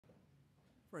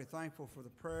Very thankful for the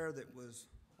prayer that was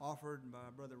offered by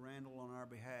Brother Randall on our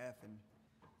behalf, and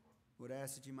would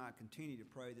ask that you might continue to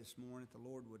pray this morning, that the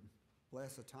Lord would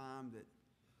bless the time that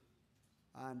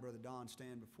I and Brother Don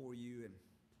stand before you, and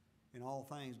in all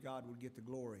things God would get the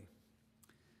glory.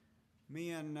 Me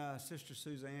and Sister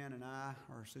Suzanne and I,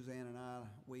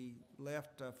 we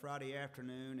left Friday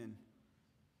afternoon and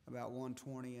about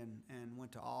 1:20 and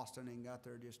went to Austin and got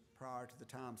there just prior to the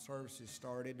time services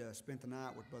started. Spent the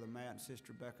night with Brother Matt and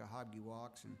Sister Becca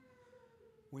Hodgewocks, and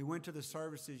we went to the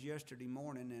services yesterday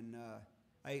morning and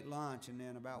ate lunch, and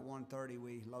then about 1:30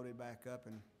 we loaded back up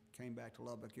and came back to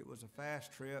Lubbock. It was a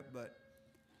fast trip, but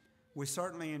we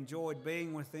certainly enjoyed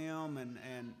being with them,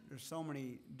 and there's so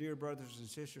many dear brothers and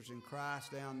sisters in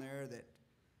Christ down there that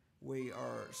we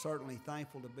are certainly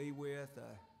thankful to be with.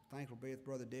 Thankful to be with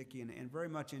Brother Dickey, and very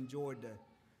much enjoyed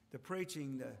the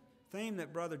preaching. The theme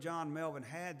that Brother John Melvin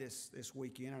had this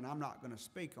weekend, and I'm not going to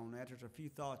speak on that. There's a few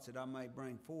thoughts that I may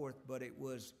bring forth, but it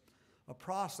was a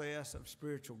process of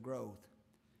spiritual growth.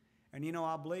 And you know,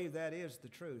 I believe that is the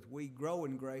truth. We grow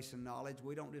in grace and knowledge.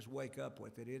 We don't just wake up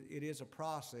with it. It is a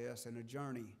process and a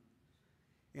journey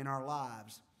in our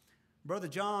lives. Brother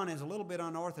John is a little bit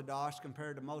unorthodox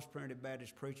compared to most primitive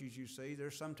Baptist preachers you see.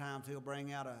 There's sometimes he'll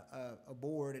bring out a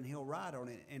board and he'll write on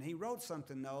it. And he wrote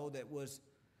something, though, that was,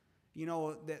 you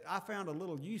know, that I found a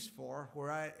little use for,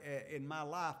 where in my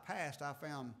life past I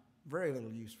found very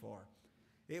little use for.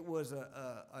 It was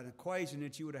an equation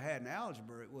that you would have had in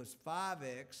algebra. It was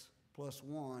 5x plus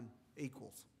 1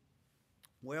 equals.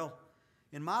 Well,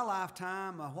 in my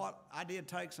lifetime, what I did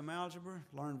take some algebra,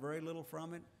 learned very little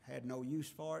from it, had no use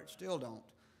for it, still don't.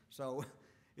 So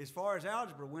as far as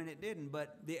algebra went, it didn't.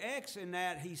 But the x in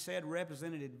that, he said,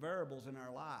 represented variables in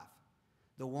our life.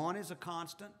 The 1 is a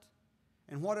constant,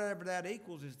 and whatever that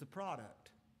equals is the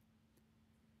product.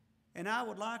 And I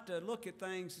would like to look at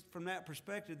things from that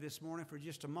perspective this morning for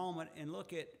just a moment and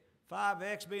look at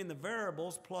 5x being the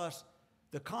variables plus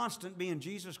the constant being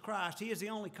Jesus Christ. He is the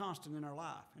only constant in our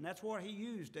life. And that's what he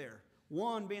used there.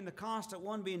 1 being the constant,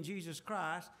 1 being Jesus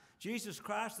Christ. Jesus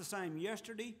Christ the same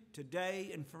yesterday,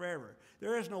 today, and forever.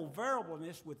 There is no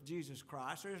variableness with Jesus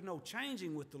Christ. There is no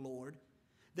changing with the Lord.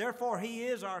 Therefore, he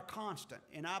is our constant.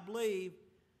 And I believe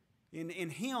in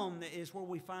him is where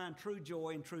we find true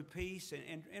joy and true peace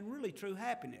and really true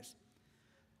happiness.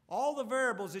 All the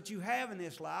variables that you have in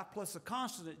this life, plus the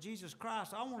constant of Jesus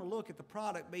Christ, I want to look at the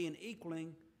product being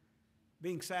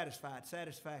being satisfied,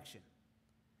 satisfaction.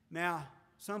 Now,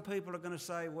 some people are going to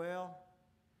say, well,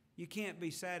 you can't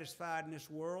be satisfied in this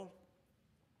world.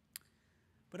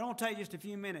 But I want to take just a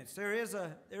few minutes. There is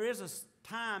a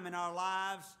time in our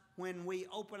lives when we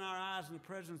open our eyes in the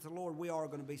presence of the Lord, we are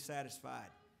going to be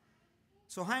satisfied.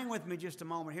 So hang with me just a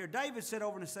moment here. David said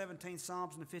over in the 17th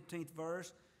Psalms in the 15th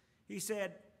verse, he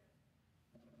said,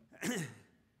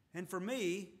 and for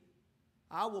me,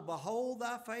 I will behold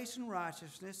thy face in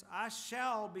righteousness. I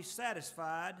shall be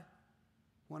satisfied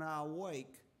when I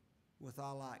awake with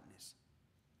thy likeness.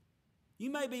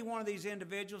 You may be one of these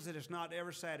individuals that is not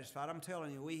ever satisfied. I'm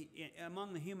telling you,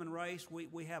 among the human race,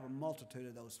 we have a multitude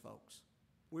of those folks.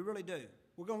 We really do.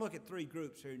 We're going to look at 3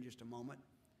 groups here in just a moment.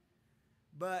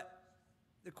 But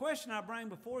the question I bring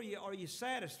before you, are you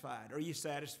satisfied? Are you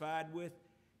satisfied with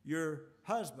your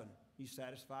husband? You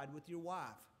satisfied with your wife?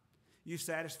 You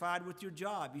satisfied with your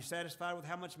job? You satisfied with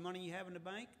how much money you have in the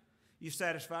bank? You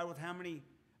satisfied with how many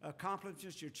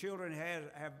accomplishments your children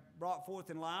have brought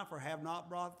forth in life or have not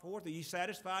brought forth? Are you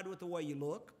satisfied with the way you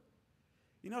look?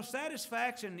 You know,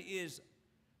 satisfaction is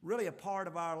really a part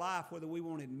of our life, whether we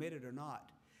want to admit it or not.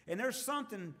 And there's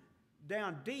something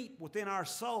down deep within our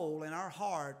soul and our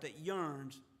heart that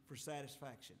yearns for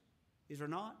satisfaction. Is there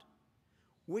not?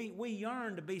 We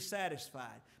yearn to be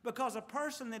satisfied, because a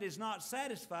person that is not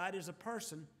satisfied is a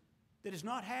person that is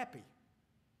not happy.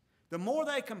 The more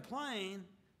they complain,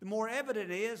 the more evident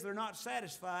it is they're not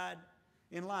satisfied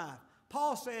in life.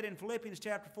 Paul said in Philippians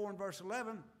chapter 4 and verse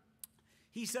 11,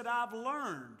 he said, I've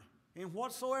learned in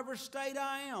whatsoever state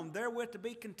I am, therewith to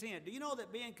be content. Do you know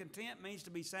that being content means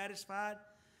to be satisfied?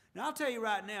 Now, I'll tell you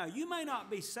right now, you may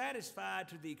not be satisfied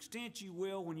to the extent you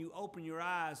will when you open your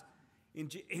eyes in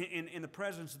the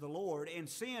presence of the Lord, and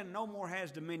sin no more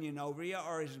has dominion over you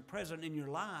or is present in your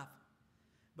life.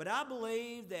 But I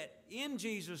believe that in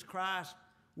Jesus Christ,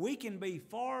 we can be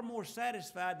far more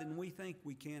satisfied than we think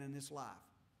we can in this life.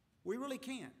 We really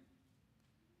can.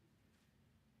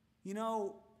 You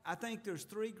know, I think there's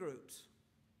 3 groups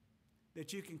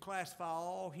that you can classify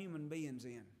all human beings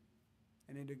in,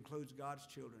 and it includes God's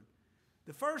children.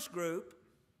 The first group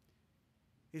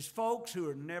is folks who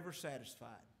are never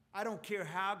satisfied. I don't care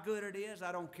how good it is.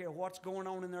 I don't care what's going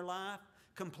on in their life.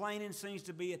 Complaining seems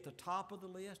to be at the top of the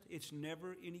list. It's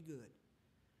never any good.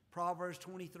 Proverbs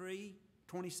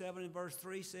 27 and verse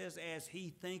 3 says, as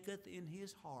he thinketh in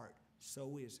his heart,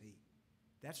 so is he.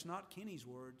 That's not Kenny's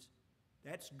words.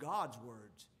 That's God's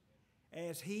words.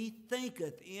 As he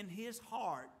thinketh in his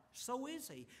heart, so is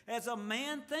he. As a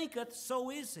man thinketh,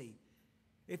 so is he.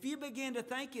 If you begin to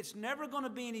think it's never going to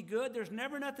be any good, there's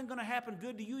never nothing going to happen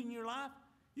good to you in your life,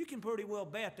 you can pretty well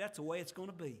bet that's the way it's going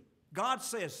to be. God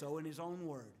says so in his own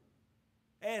word.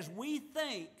 As we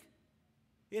think,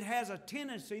 it has a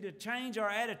tendency to change our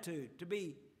attitude, to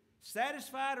be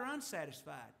satisfied or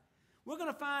unsatisfied. We're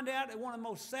going to find out that one of the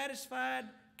most satisfied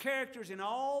characters in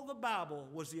all the Bible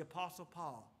was the Apostle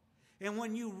Paul. And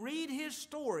when you read his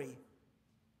story,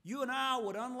 you and I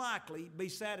would unlikely be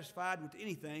satisfied with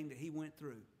anything that he went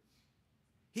through.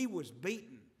 He was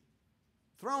beaten,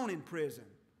 thrown in prison,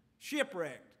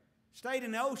 shipwrecked, stayed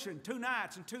in the ocean 2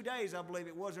 nights and 2 days, I believe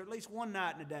it was, or at least 1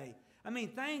 night and a day. I mean,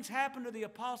 things happened to the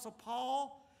Apostle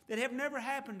Paul that have never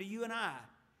happened to you and I.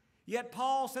 Yet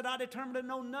Paul said, I determined to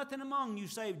know nothing among you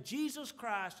save Jesus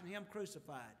Christ and him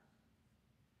crucified.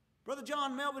 Brother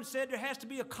John Melvin said there has to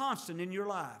be a constant in your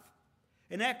life.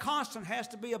 And that constant has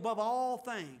to be above all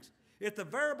things. If the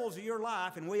variables of your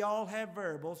life, and we all have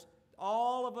variables,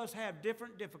 all of us have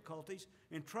different difficulties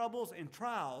and troubles and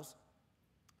trials,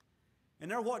 and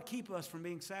they're what keep us from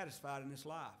being satisfied in this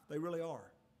life. They really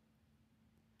are.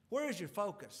 Where is your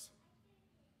focus?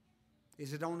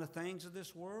 Is it on the things of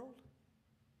this world?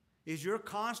 Is your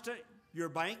constant your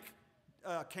bank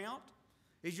account?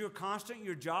 Is your constant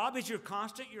your job? Is your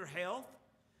constant your health?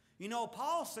 You know,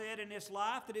 Paul said in this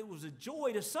life that it was a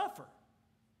joy to suffer.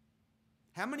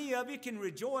 How many of you can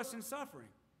rejoice in suffering?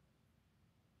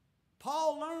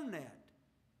 Paul learned that.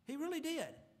 He really did.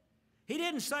 He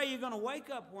didn't say you're going to wake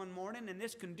up one morning and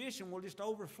this condition will just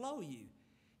overflow you.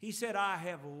 He said, I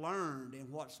have learned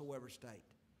in whatsoever state.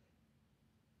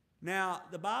 Now,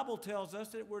 the Bible tells us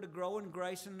that we're to grow in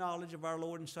grace and knowledge of our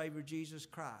Lord and Savior Jesus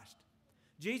Christ.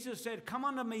 Jesus said, come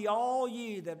unto me, all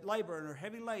ye that labor and are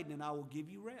heavy laden, and I will give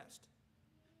you rest.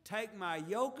 Take my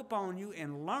yoke upon you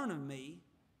and learn of me.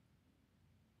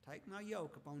 Take my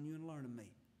yoke upon you and learn of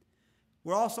me.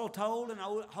 We're also told in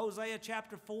Hosea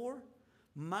chapter 4,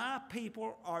 my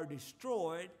people are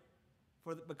destroyed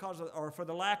for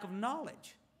the lack of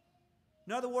knowledge.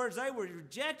 In other words, they were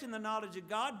rejecting the knowledge of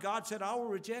God. God said, I will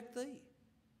reject thee.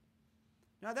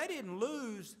 Now, they didn't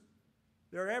lose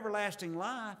their everlasting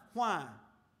life. Why?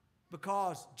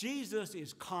 Because Jesus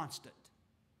is constant.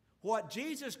 What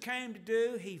Jesus came to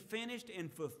do, he finished and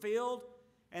fulfilled,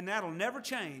 and that'll never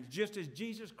change, just as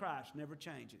Jesus Christ never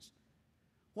changes.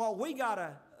 What we got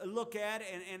to look at,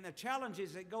 and the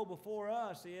challenges that go before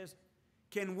us is,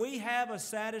 can we have a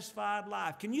satisfied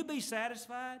life? Can you be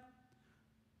satisfied?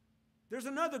 There's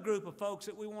another group of folks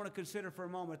that we want to consider for a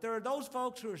moment. There are those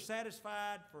folks who are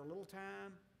satisfied for a little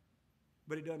time,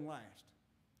 but it doesn't last.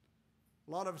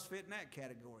 A lot of us fit in that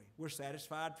category. We're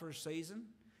satisfied for a season.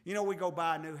 You know, we go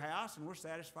buy a new house and we're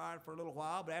satisfied for a little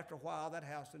while, but after a while that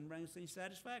house doesn't bring us any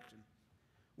satisfaction.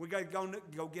 We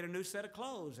go get a new set of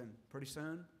clothes and pretty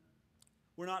soon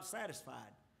we're not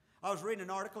satisfied. I was reading an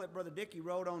article that Brother Dickey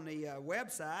wrote on the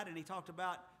website, and he talked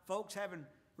about folks having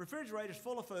refrigerators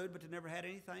full of food but they never had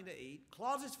anything to eat,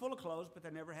 closets full of clothes but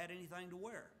they never had anything to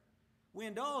wear. We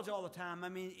indulge all the time. I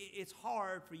mean, it's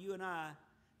hard for you and I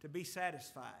to be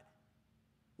satisfied.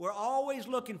 We're always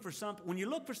looking for something. When you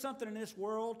look for something in this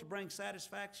world to bring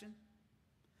satisfaction,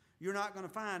 you're not going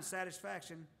to find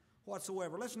satisfaction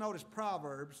whatsoever. Let's notice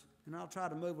Proverbs, and I'll try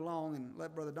to move along and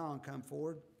let Brother Don come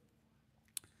forward.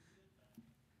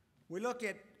 We look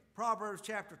at Proverbs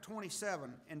chapter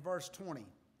 27 and verse 20.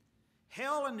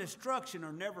 Hell and destruction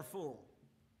are never full,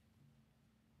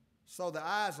 so the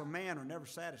eyes of man are never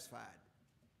satisfied.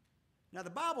 Now, the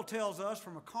Bible tells us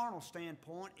from a carnal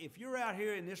standpoint, if you're out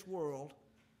here in this world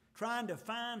trying to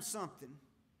find something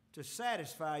to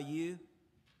satisfy you,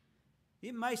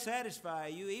 it may satisfy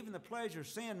you. Even the pleasure of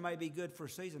sin may be good for a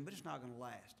season, but it's not going to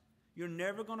last. You're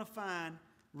never going to find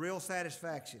real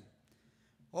satisfaction.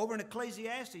 Over in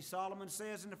Ecclesiastes, Solomon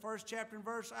says in the 1st chapter in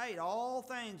verse 8, all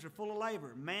things are full of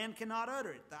labor. Man cannot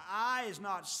utter it. The eye is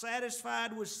not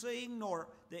satisfied with seeing, nor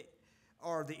the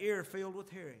ear filled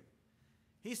with hearing.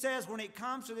 He says when it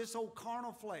comes to this old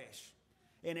carnal flesh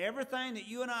and everything that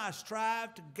you and I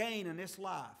strive to gain in this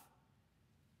life,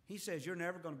 he says you're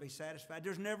never going to be satisfied.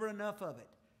 There's never enough of it.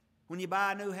 When you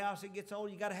buy a new house, it gets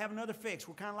old, you got to have another fix.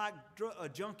 We're kind of like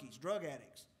junkies, drug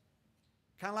addicts.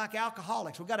 Kind of like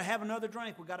alcoholics. We've got to have another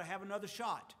drink. We've got to have another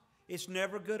shot. It's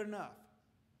never good enough.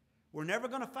 We're never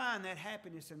going to find that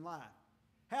happiness in life.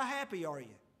 How happy are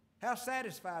you? How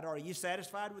satisfied are you? You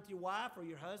satisfied with your wife or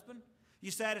your husband?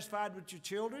 You satisfied with your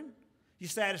children? You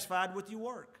satisfied with your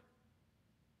work?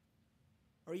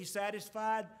 Are you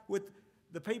satisfied with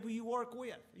the people you work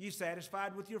with? Are you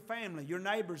satisfied with your family, your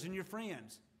neighbors, and your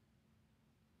friends?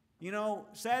 You know,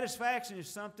 satisfaction is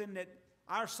something that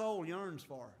our soul yearns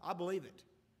for. I believe it.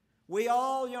 We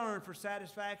all yearn for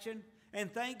satisfaction,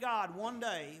 and thank God one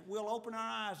day we'll open our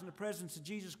eyes in the presence of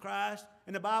Jesus Christ,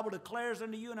 and the Bible declares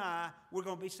unto you and I we're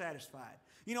going to be satisfied.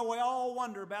 You know, we all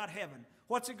wonder about heaven.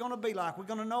 What's it going to be like? We're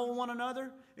going to know one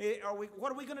another?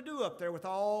 What are we going to do up there with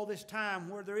all this time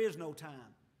where there is no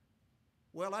time?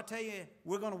 Well, I tell you,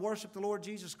 we're going to worship the Lord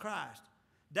Jesus Christ.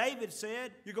 David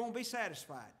said, you're going to be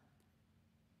satisfied.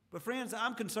 But friends,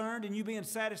 I'm concerned in you being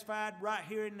satisfied right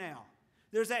here and now.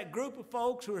 There's that group of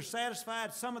folks who are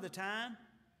satisfied some of the time,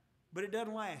 but it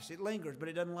doesn't last. It lingers, but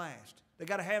it doesn't last. They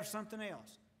got to have something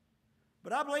else.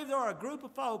 But I believe there are a group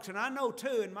of folks, and I know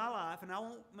two in my life, and I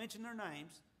won't mention their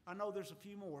names. I know there's a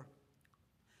few more,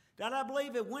 that I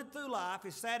believe that went through life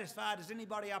as satisfied as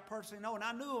anybody I personally know. And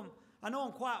I know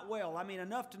them quite well. I mean,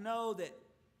 enough to know that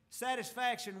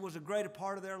satisfaction was a greater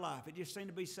part of their life. It just seemed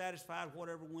to be satisfied with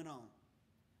whatever went on.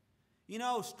 You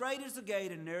know, straight is the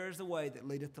gate and narrow is the way that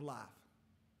leadeth to life.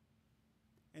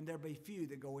 And there be few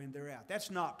that go in thereout. That's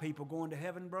not people going to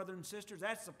heaven, brothers and sisters.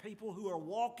 That's the people who are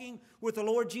walking with the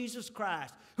Lord Jesus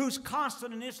Christ, whose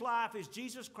constant in this life is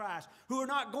Jesus Christ, who are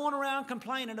not going around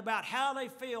complaining about how they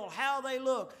feel, how they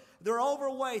look. They're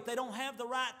overweight. They don't have the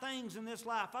right things in this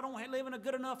life. I don't live in a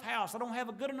good enough house. I don't have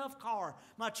a good enough car.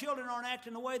 My children aren't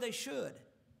acting the way they should.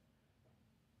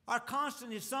 Our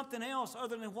constant is something else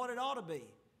other than what it ought to be.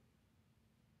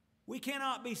 We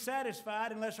cannot be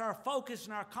satisfied unless our focus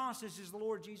and our conscience is the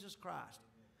Lord Jesus Christ.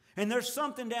 And there's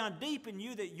something down deep in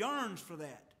you that yearns for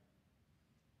that.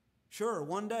 Sure,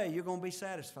 one day you're going to be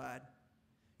satisfied.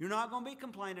 You're not going to be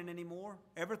complaining anymore.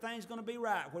 Everything's going to be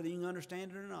right, whether you can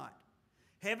understand it or not.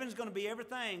 Heaven's going to be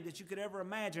everything that you could ever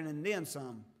imagine and then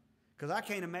some. Because I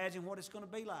can't imagine what it's going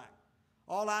to be like.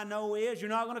 All I know is you're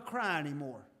not going to cry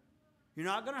anymore. You're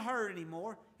not going to hurt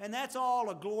anymore, and that's all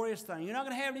a glorious thing. You're not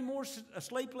going to have any more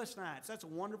sleepless nights. That's a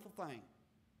wonderful thing.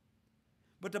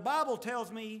 But the Bible tells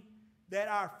me that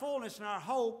our fullness and our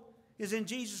hope is in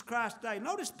Jesus Christ today.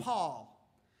 Notice Paul.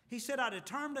 He said, I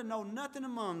determined to know nothing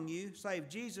among you save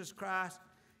Jesus Christ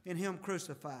and Him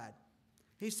crucified.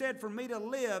 He said, for me to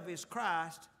live is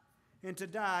Christ, and to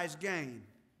die is gain.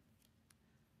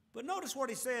 But notice what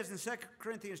he says in 2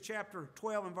 Corinthians chapter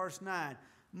 12 and verse 9.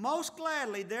 Most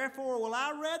gladly, therefore, will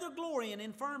I rather glory in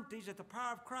infirmities that the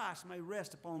power of Christ may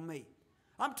rest upon me.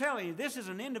 I'm telling you, this is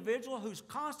an individual whose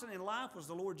constant in life was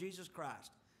the Lord Jesus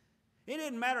Christ. It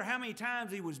didn't matter how many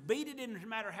times he was beat. It didn't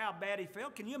matter how bad he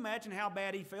felt. Can you imagine how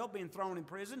bad he felt being thrown in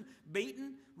prison,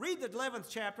 beaten? Read the 11th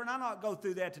chapter, and I'll not go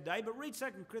through that today, but read 2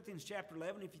 Corinthians chapter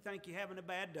 11 if you think you're having a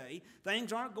bad day.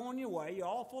 Things aren't going your way. You're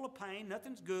all full of pain.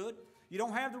 Nothing's good. You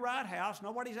don't have the right house.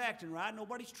 Nobody's acting right.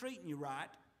 Nobody's treating you right.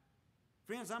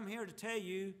 Friends, I'm here to tell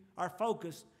you our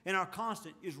focus and our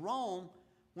constant is wrong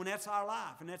when that's our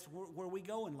life, and that's where we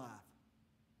go in life.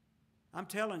 I'm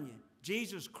telling you,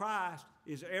 Jesus Christ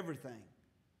is everything.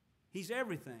 He's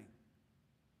everything.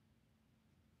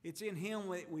 It's in Him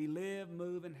that we live,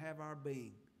 move, and have our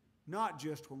being. Not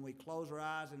just when we close our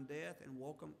eyes in death and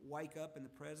wake up in the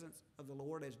presence of the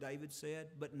Lord, as David said,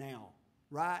 but now,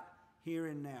 right here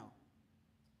and now.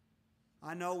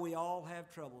 I know we all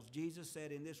have troubles. Jesus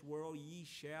said, in this world ye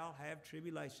shall have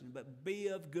tribulation, but be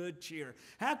of good cheer.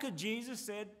 How could Jesus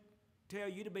tell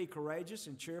you to be courageous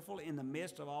and cheerful in the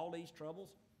midst of all these troubles?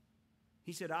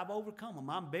 He said, I've overcome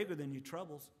them. I'm bigger than your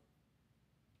troubles.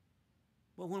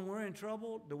 But when we're in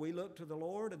trouble, do we look to the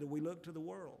Lord or do we look to the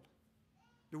world?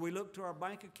 Do we look to our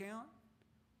bank account?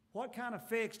 What kind of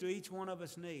fix do each one of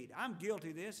us need? I'm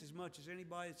guilty of this as much as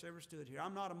anybody that's ever stood here.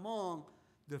 I'm not among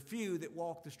the few that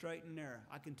walk the straight and narrow.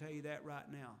 I can tell you that right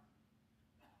now.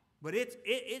 But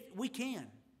we can.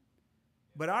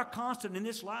 But our constant in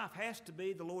this life has to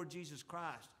be the Lord Jesus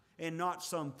Christ, and not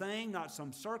something, not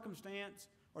some circumstance,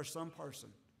 or some person.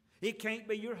 It can't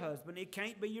be your husband. It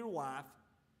can't be your wife.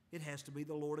 It has to be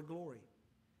the Lord of glory.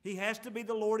 He has to be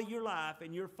the Lord of your life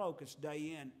and your focus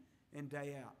day in and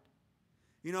day out.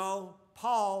 You know,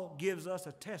 Paul gives us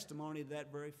a testimony to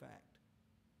that very fact.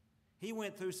 He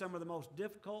went through some of the most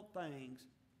difficult things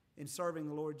in serving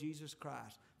the Lord Jesus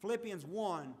Christ. Philippians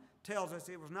 1 tells us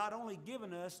it was not only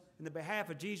given us in the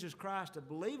behalf of Jesus Christ to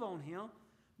believe on Him,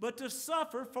 but to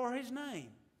suffer for His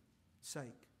name's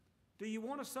sake. Do you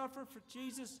want to suffer for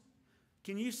Jesus?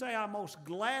 Can you say, I most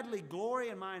gladly glory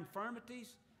in my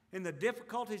infirmities, in the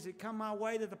difficulties that come my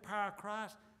way, that the power of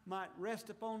Christ might rest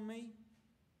upon me?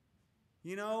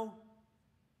 You know,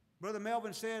 Brother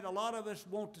Melvin said a lot of us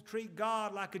want to treat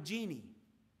God like a genie.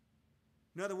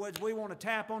 In other words, we want to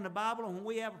tap on the Bible, and when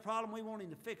we have a problem, we want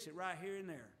Him to fix it right here and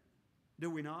there. Do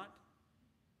we not?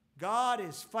 God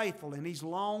is faithful and He's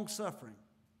long-suffering.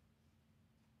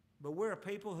 But we're a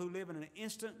people who live in an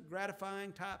instant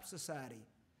gratifying type society.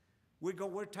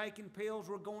 We're taking pills,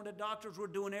 we're going to doctors, we're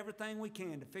doing everything we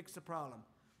can to fix the problem,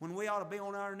 when we ought to be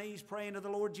on our knees praying to the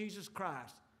Lord Jesus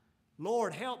Christ.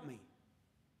 Lord, help me.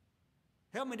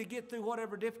 Help me to get through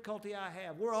whatever difficulty I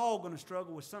have. We're all going to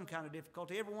struggle with some kind of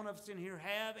difficulty. Every one of us in here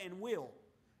have and will.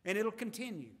 And it'll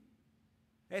continue.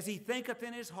 As he thinketh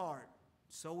in his heart,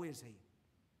 so is he.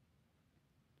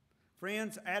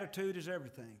 Friends, attitude is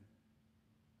everything.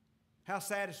 How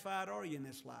satisfied are you in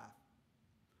this life?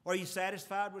 Are you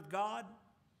satisfied with God?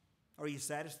 Are you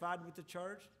satisfied with the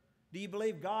church? Do you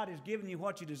believe God has given you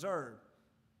what you deserve?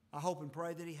 I hope and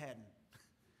pray that He hadn't,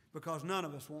 because none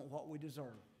of us want what we deserve.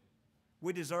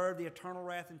 We deserve the eternal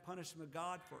wrath and punishment of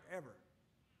God forever.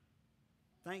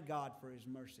 Thank God for His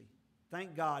mercy.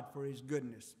 Thank God for His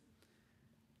goodness.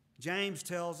 James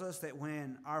tells us that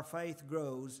when our faith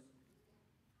grows,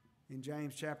 in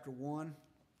James chapter 1,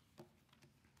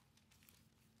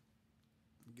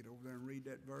 get over there and read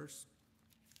that verse.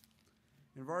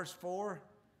 In verse 4,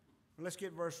 let's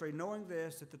get verse 3. Knowing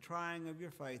this, that the trying of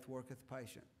your faith worketh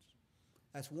patience.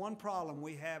 That's one problem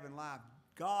we have in life.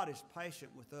 God is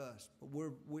patient with us, but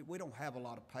we don't have a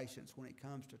lot of patience when it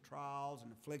comes to trials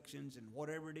and afflictions and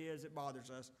whatever it is that bothers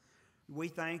us. We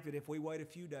think that if we wait a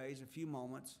few days, a few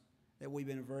moments, that we've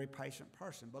been a very patient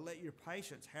person. But let your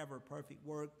patience have her perfect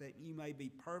work, that you may be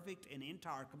perfect and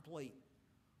entire, complete,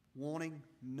 wanting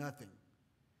nothing.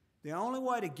 The only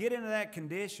way to get into that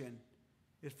condition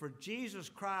is for Jesus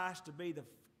Christ to be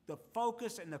the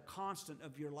focus and the constant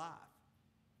of your life.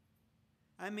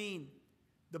 I mean,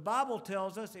 the Bible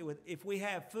tells us that if we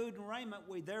have food and raiment,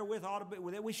 we therewith ought to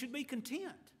be, we should be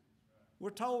content.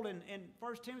 We're told in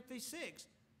 1 Timothy 6,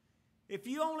 if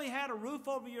you only had a roof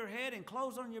over your head and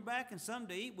clothes on your back and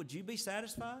something to eat, would you be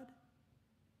satisfied?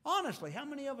 Honestly, how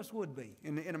many of us would be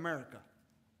in America?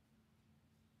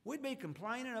 We'd be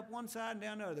complaining up one side and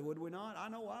down the other, would we not? I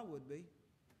know I would be.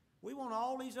 We want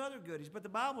all these other goodies, but the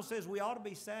Bible says we ought to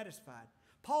be satisfied.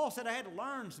 Paul said I had to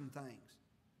learn some things.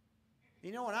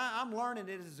 You know, and I'm learning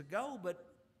it as I go, but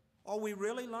are we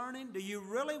really learning? Do you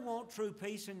really want true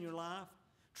peace in your life,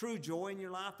 true joy in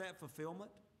your life, that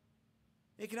fulfillment?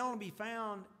 It can only be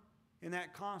found in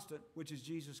that constant, which is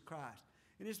Jesus Christ.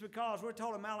 And it's because we're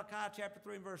told in Malachi chapter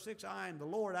 3 and verse 6, I am the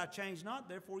Lord, I change not,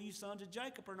 therefore you sons of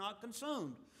Jacob are not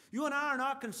consumed. You and I are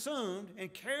not consumed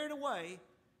and carried away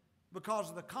because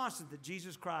of the constant that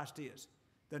Jesus Christ is,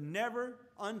 the never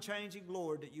unchanging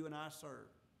Lord that you and I serve,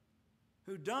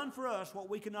 who done for us what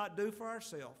we could not do for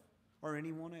ourselves or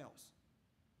anyone else.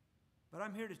 But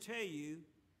I'm here to tell you,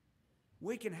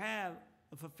 we can have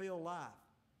a fulfilled life.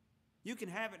 You can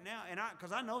have it now, and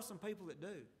because I know some people that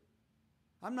do.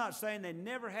 I'm not saying they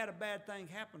never had a bad thing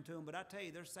happen to them, but I tell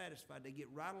you, they're satisfied. They get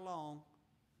right along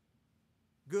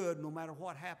good no matter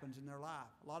what happens in their life.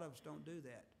 A lot of us don't do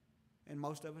that. And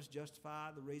most of us justify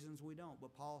the reasons we don't.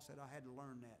 But Paul said, I had to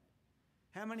learn that.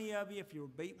 How many of you, if you were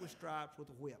beat with stripes with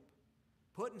a whip,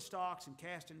 put in stocks and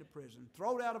cast into prison,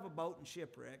 thrown out of a boat and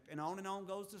shipwrecked, and on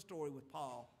goes the story with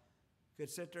Paul, could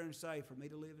sit there and say, for me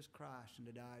to live is Christ and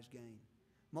to die is gain.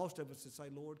 Most of us would say,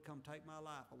 Lord, come take my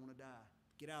life. I want to die.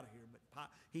 Get out of here. But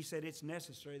he said it's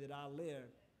necessary that I live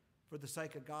for the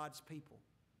sake of God's people,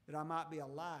 that I might be a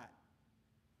light.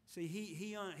 See,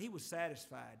 he was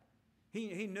satisfied.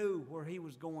 He knew where he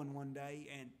was going one day,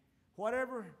 and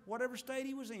whatever state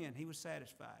he was in, he was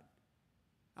satisfied.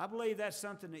 I believe that's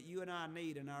something that you and I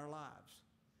need in our lives.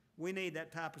 We need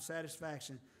that type of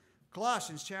satisfaction.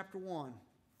 Colossians chapter 1,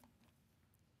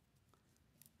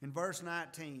 in verse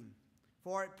 19.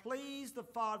 For it pleased the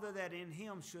Father that in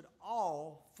him should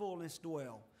all fullness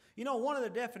dwell. You know, one of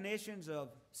the definitions of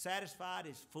satisfied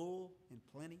is full and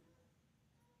plenty.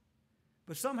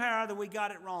 But somehow or other we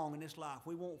got it wrong in this life.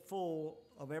 We want full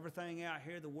of everything out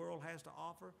here the world has to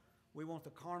offer. We want the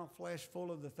carnal flesh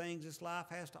full of the things this life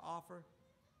has to offer.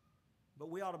 But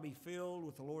we ought to be filled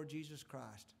with the Lord Jesus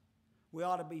Christ. We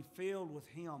ought to be filled with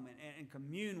Him and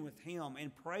commune with Him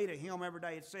and pray to Him every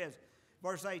day. It says,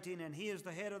 verse 18, and He is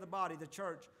the head of the body, the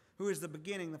church, who is the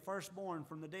beginning, the firstborn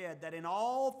from the dead, that in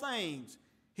all things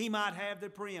He might have the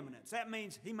preeminence. That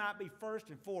means He might be first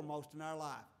and foremost in our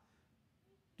life.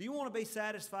 Do you want to be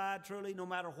satisfied truly no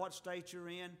matter what state you're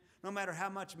in, no matter how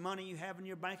much money you have in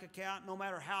your bank account, no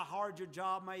matter how hard your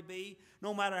job may be,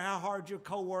 no matter how hard your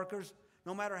coworkers,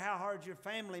 no matter how hard your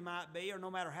family might be, or no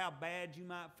matter how bad you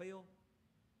might feel?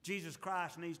 Jesus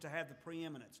Christ needs to have the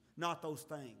preeminence, not those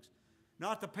things.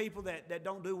 Not the people that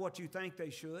don't do what you think they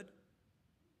should.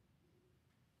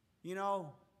 You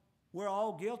know, we're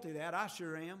all guilty of that. I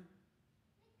sure am.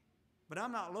 But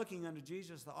I'm not looking unto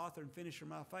Jesus, the author and finisher of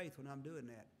my faith, when I'm doing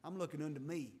that. I'm looking unto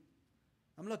me.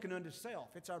 I'm looking unto self.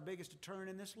 It's our biggest deterrent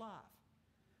in this life.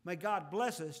 May God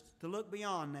bless us to look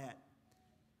beyond that.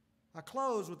 I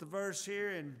close with the verse here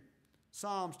in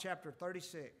Psalms chapter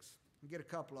 36. We'll get a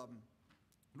couple of them.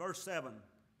 Verse 7,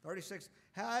 36.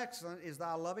 How excellent is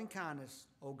thy loving kindness,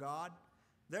 O God!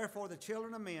 Therefore the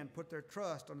children of men put their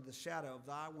trust under the shadow of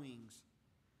thy wings.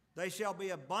 They shall be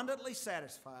abundantly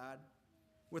satisfied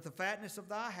with the fatness of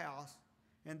thy house,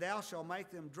 and thou shalt make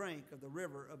them drink of the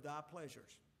river of thy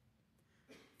pleasures.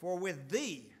 For with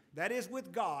thee, that is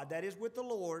with God, that is with the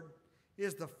Lord,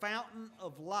 is the fountain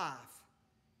of life.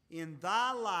 In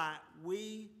thy light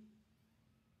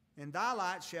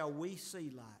shall we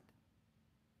see light.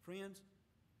 Friends,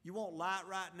 you want light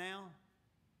right now?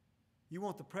 You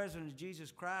want the presence of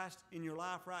Jesus Christ in your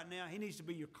life right now? He needs to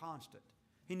be your constant.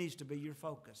 He needs to be your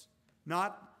focus.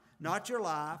 Not your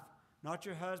life, not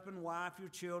your husband, wife, your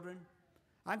children.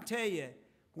 I can tell you,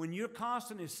 when your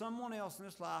constant is someone else in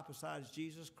this life besides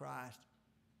Jesus Christ,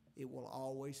 it will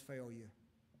always fail you.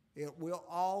 It will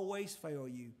always fail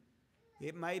you.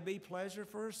 It may be pleasure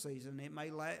for a season. It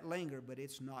may linger, but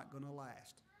it's not going to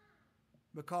last.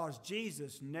 Because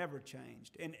Jesus never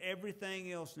changed. And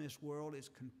everything else in this world is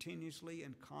continuously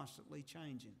and constantly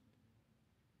changing.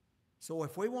 So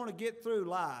if we want to get through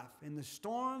life and the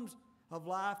storms of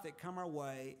life that come our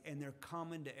way, and they're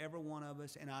coming to every one of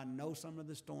us, and I know some of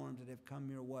the storms that have come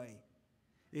your way.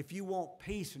 If you want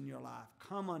peace in your life,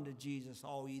 come unto Jesus,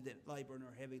 all ye that labor and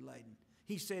are heavy laden.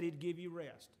 He said He'd give you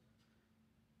rest.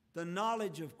 The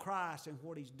knowledge of Christ and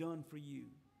what He's done for you.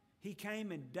 He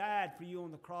came and died for you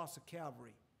on the cross of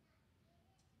Calvary.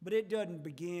 But it doesn't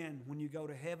begin when you go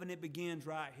to heaven. It begins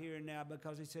right here and now,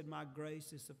 because He said, my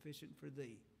grace is sufficient for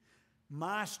thee.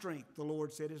 My strength, the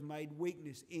Lord said, is made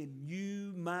weakness in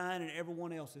you, mine, and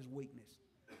everyone else's weakness.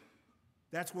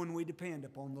 That's when we depend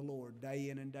upon the Lord day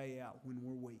in and day out, when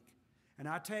we're weak. And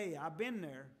I tell you, I've been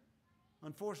there.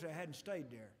 Unfortunately, I hadn't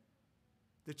stayed there.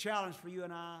 The challenge for you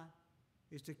and I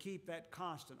is to keep that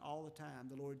constant all the time,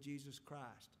 the Lord Jesus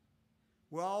Christ.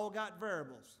 We all got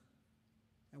variables,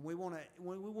 and we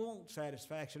want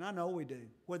satisfaction. I know we do.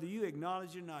 Whether you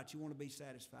acknowledge it or not, you want to be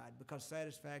satisfied, because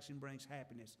satisfaction brings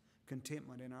happiness,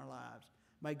 contentment in our lives.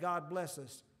 May God bless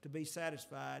us to be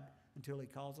satisfied until He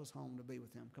calls us home to be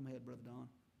with Him. Come ahead, Brother Don.